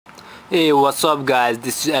Hey, what's up guys,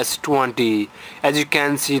 this is S20. As you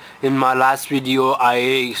can see in my last video,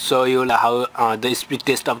 I show you how the speed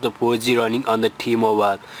test of the 4G running on the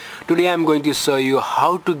T-Mobile. Today I'm going to show you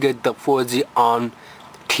how to get the 4G on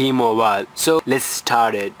T-Mobile. So let's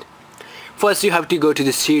start it. First you have to go to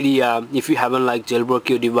the Cydia. If you haven't jailbroke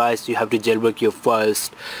your device, you have to jailbreak your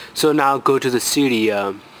first. So now go to the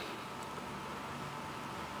Cydia.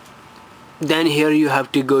 Then here you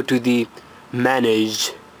have to go to the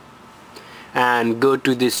manage and go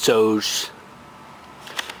to the source,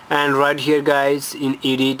 and right here guys in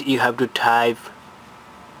edit you have to type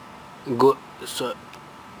you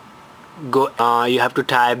have to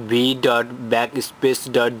type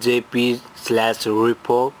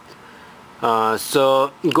v.backspace.jp/repo.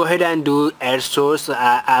 So go ahead and do add source.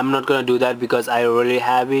 I'm not gonna do that because I already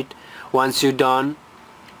have it. Once you're done,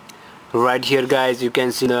 right here guys you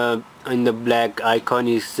can see in the black icon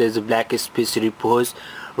it says black space repos.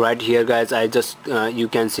 Right here guys I just you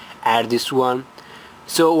can see add this one.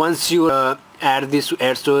 So once you add this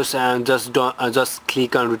add source, and just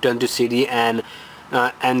click on return to CD, and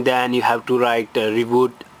then you have to write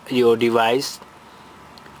reboot your device.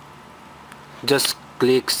 Just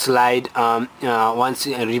click slide once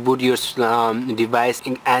you reboot your device,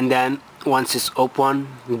 and then once it's open,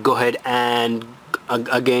 go ahead and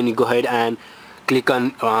again go ahead and click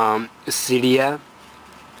on Cydia.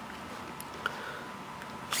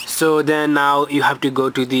 So then now you have to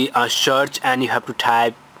go to the search, and you have to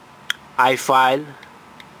type iFile,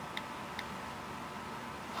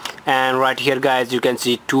 and right here guys you can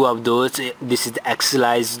see two of those. This is the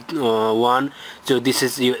accessized one. So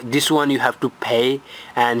this one you have to pay,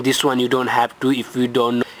 and this one you don't have to. If you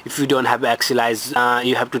don't have accessized,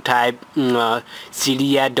 you have to type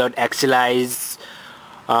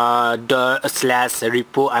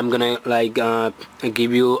cydia.accessized/repo. I'm gonna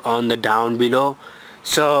give you on the down below.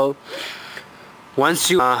 So once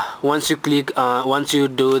you do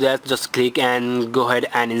that, just click and go ahead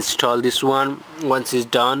and install this one. Once it's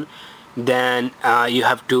done, then you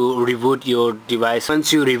have to reboot your device.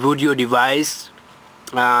 Once you reboot your device,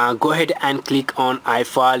 go ahead and click on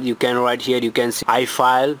iFile. You can right here you can see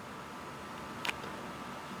iFile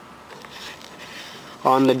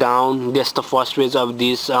on the down. That's the first page of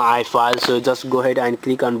this iFile. So just go ahead and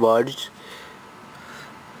click on Verge.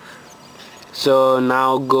 So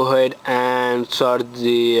now go ahead and search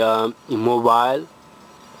the mobile.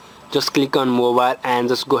 Just click on mobile and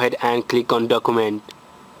just go ahead and click on document.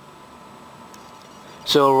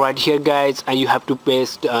 So right here guys you have to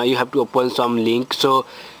paste you have to open some link. So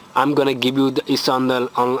I'm gonna give you it's on the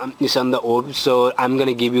orb, so I'm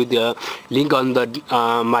gonna give you the link on the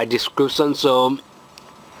my description.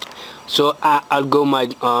 So I'll go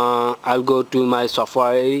to my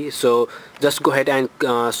Safari. So just go ahead and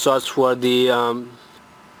search for the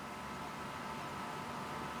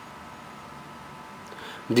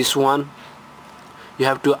this one. You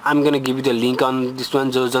have to I'm gonna give you the link on this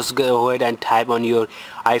one. So just go ahead and type on your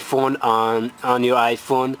iPhone on your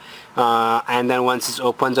iPhone, and then once it's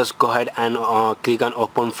open, just go ahead and click on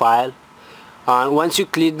open file. Once you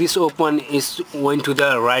click this open, is going to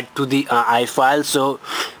the right to the iFile. So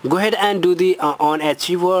go ahead and do the on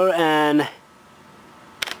achiever, and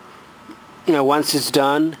once it's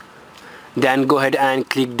done, then go ahead and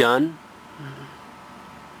click done.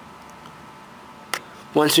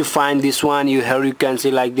 Once you find this one, here you can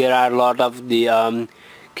see there are a lot of the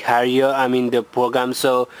carrier, the program.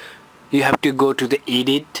 So you have to go to the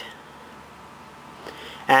edit,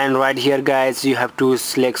 and right here guys you have to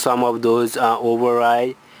select some of those,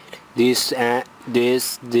 override this and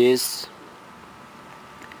this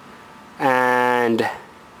and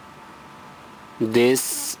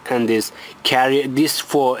this and this. Carrier this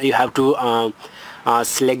four you have to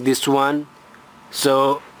select this one.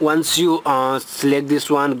 So once you select this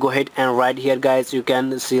one, go ahead and right here guys you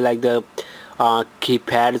can see the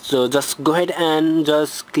keypad. So just go ahead and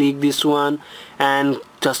just click this one and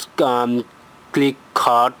just click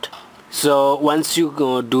cart. So once you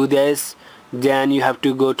do this, then you have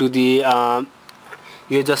to go to the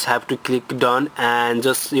you just have to click done, and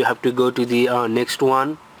just you have to go to the next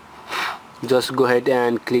one. Just go ahead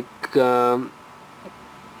and click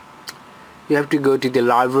you have to go to the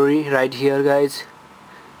library. Right here guys,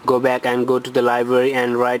 go back and go to the library,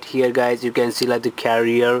 and right here guys you can see the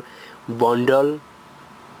carrier bundle.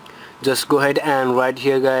 Just go ahead and right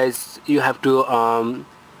here guys you have to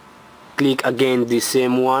click again the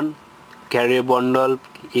same one, carrier bundle,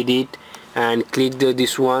 edit, and click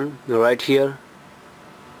this one right here,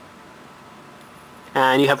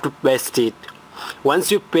 and you have to paste it.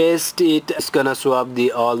 Once you paste it, it's gonna show up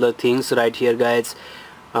all the things right here guys.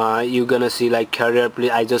 you're gonna see like carrier.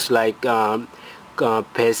 Please, I just like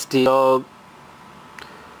paste it. So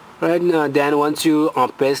right now, then once you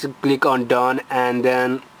paste, click on done, and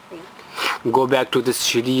then go back to the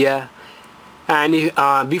studio. And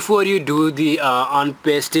before you do the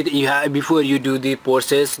unpaste it, before you do the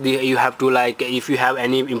process, you have to, like, if you have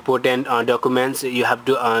any important documents, you have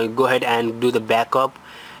to go ahead and do the backup,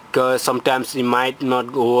 because sometimes it might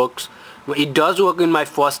not work. It does work in my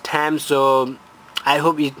first time, so I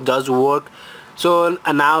hope it does work. So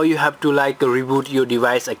now you have to like reboot your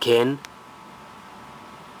device again.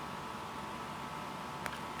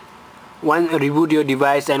 Reboot your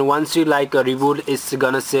device, and once you like reboot, it's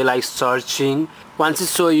gonna say like searching. Once you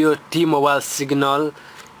show your T-Mobile signal,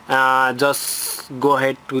 just go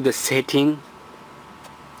ahead to the setting,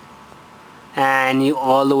 and you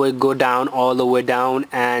all the way go down, all the way down,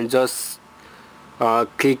 and just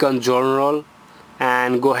click on general,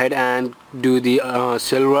 and go ahead and do the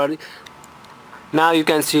cellular. Now you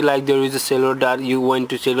can see like there is a cellular that you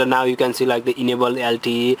went to cellular. Now you can see like the enable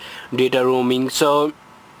LTE data roaming. So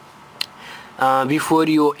before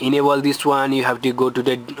you enable this one, you have to go to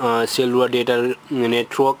the cellular data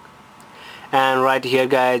network, and right here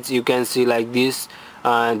guys you can see like this.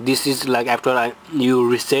 This is like after you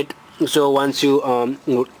reset. So once you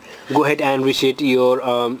go ahead and reset your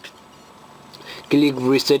click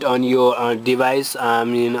reset on your device,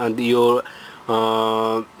 on your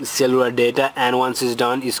cellular data, and once it's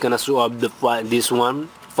done, it's gonna show up the this one,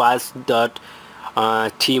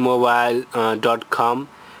 fast.tmobile.com.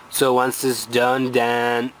 So once it's done,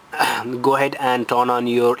 then go ahead and turn on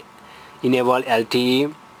your enable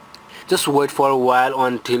LTE. Just wait for a while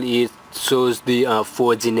until it shows the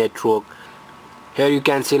 4G network. Here you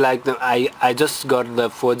can see like I just got the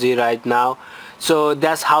 4G right now. So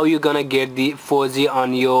that's how you're gonna get the 4G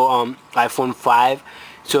on your iPhone 5.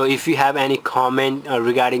 So if you have any comment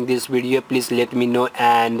regarding this video, please let me know,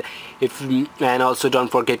 and also don't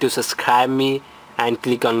forget to subscribe me and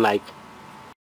click on like.